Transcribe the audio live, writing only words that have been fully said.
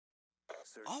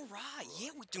All right,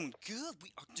 yeah, we're doing good.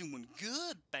 We are doing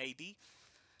good, baby.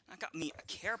 I got me a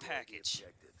care package.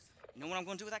 You know what I'm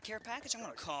going to do with that care package? I'm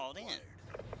going to call it in.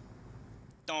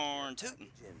 Darn tootin'.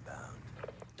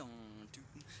 Darn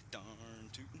tootin'. Darn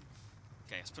tootin'.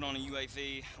 Okay, let's put on a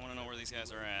UAV. I want to know where these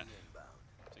guys are at.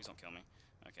 Please don't kill me.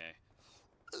 Okay.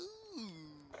 Ooh.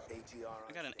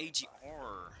 I got an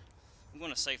AGR. I'm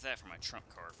going to save that for my trump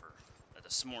card for a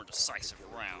more decisive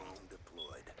round.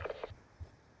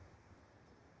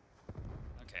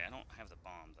 Okay, I don't have the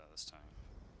bomb, though, this time.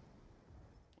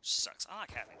 Which sucks. I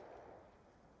like having it.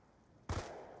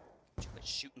 Would you quit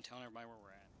shooting, telling everybody where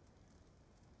we're at?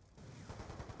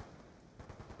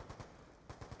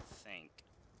 I think.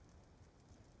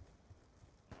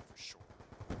 Not for sure.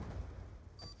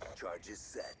 Charge is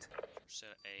set.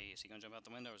 Set A. Is he going to jump out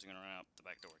the window, or is he going to run out the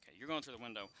back door? Okay, you're going through the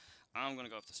window. I'm going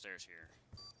to go up the stairs here.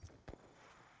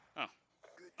 Oh.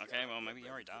 Okay, well, maybe he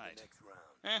already died.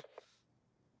 Eh.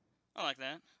 I like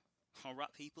that.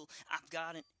 Alright, people, I've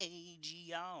got an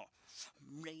AGR.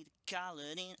 I'm ready to call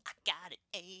it in. I got an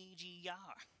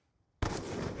AGR.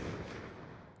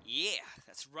 Yeah,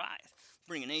 that's right.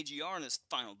 Bring an AGR in this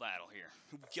final battle here.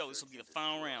 Here we go. This will be the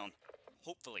final round.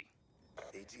 Hopefully.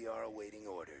 AGR awaiting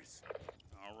orders.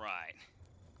 Alright.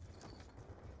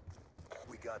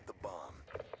 We got the bomb.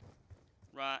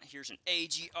 Right, here's an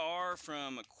AGR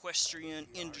from Equestrian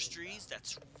Industries.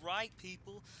 That's right,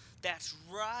 people. That's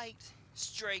right.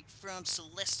 Straight from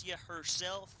Celestia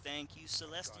herself. Thank you,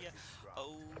 Celestia.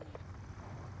 Oh.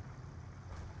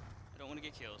 I don't want to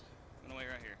get killed. I'm going to wait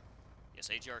right here. Yes,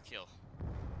 AGR kill.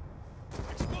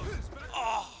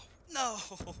 Oh, no.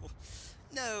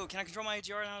 No. Can I control my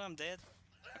AGR now that I'm dead?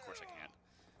 Of course I can't.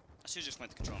 I should have just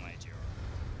went to control my AGR.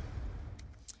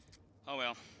 Oh,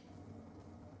 well.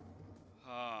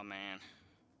 Oh, man.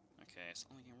 Okay, it's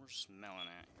the only game we're smelling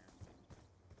at here.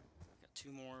 Got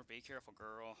two more. Be careful,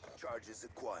 girl. Charges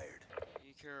acquired.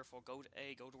 Be careful. Go to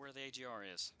A. Go to where the AGR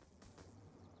is.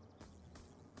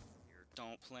 Here,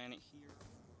 don't plant it here.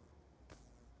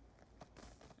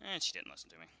 And she didn't listen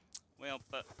to me. Well,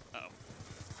 but... Uh-oh.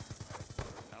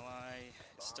 Ally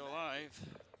is still alive. I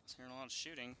was hearing a lot of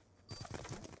shooting.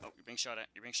 Oh, you're being shot at.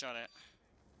 You're being shot at.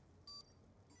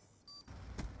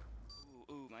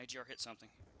 Ooh, my AGR hit something.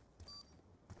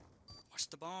 Watch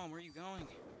the bomb. Where are you going?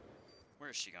 Where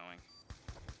is she going?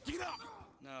 Get up!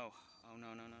 No. Oh, no,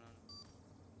 no, no, no.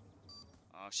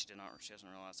 Oh, she did not. She hasn't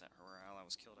realized that her ally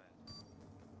was killed at.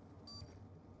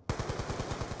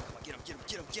 Come on, get him, get him,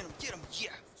 get him, get him, get him!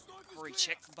 Yeah! Hurry,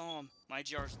 check the bomb. My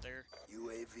AGR's there.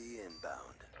 UAV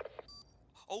inbound.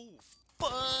 Oh,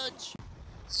 fudge!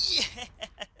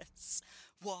 Yes!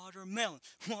 Watermelon,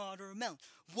 watermelon,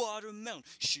 watermelon.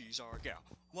 She's our gal.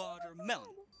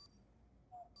 Watermelon.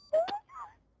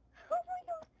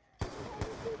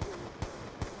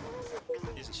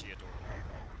 Isn't she adorable?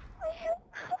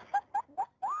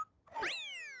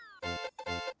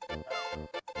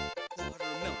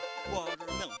 Watermelon,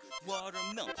 watermelon,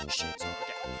 watermelon. She's our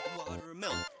gal.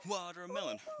 Watermelon,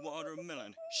 watermelon,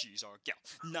 watermelon. She's our gal.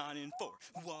 9 and 4.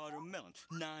 Watermelon,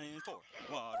 9 and 4.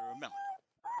 Watermelon.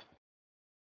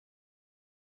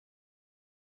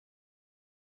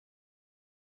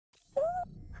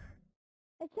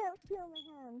 I can't feel my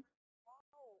hands.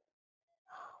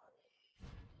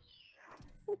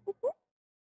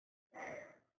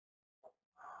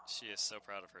 She is so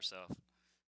proud of herself.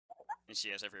 And she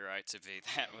has every right to be.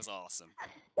 That was awesome.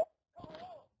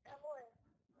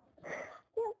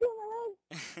 Can't feel my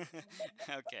legs.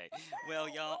 Okay. Well,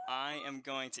 y'all, I am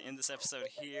going to end this episode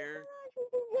here.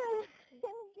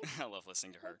 I love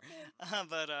listening to her.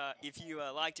 But if you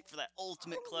liked it for that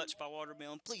ultimate clutch by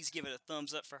Watermelon, please give it a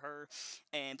thumbs up for her.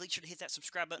 And be sure to hit that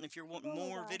subscribe button if you're wanting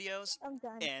more videos. I'm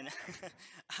done. And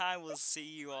I will see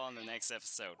you all in the next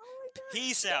episode.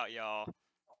 Peace out, y'all.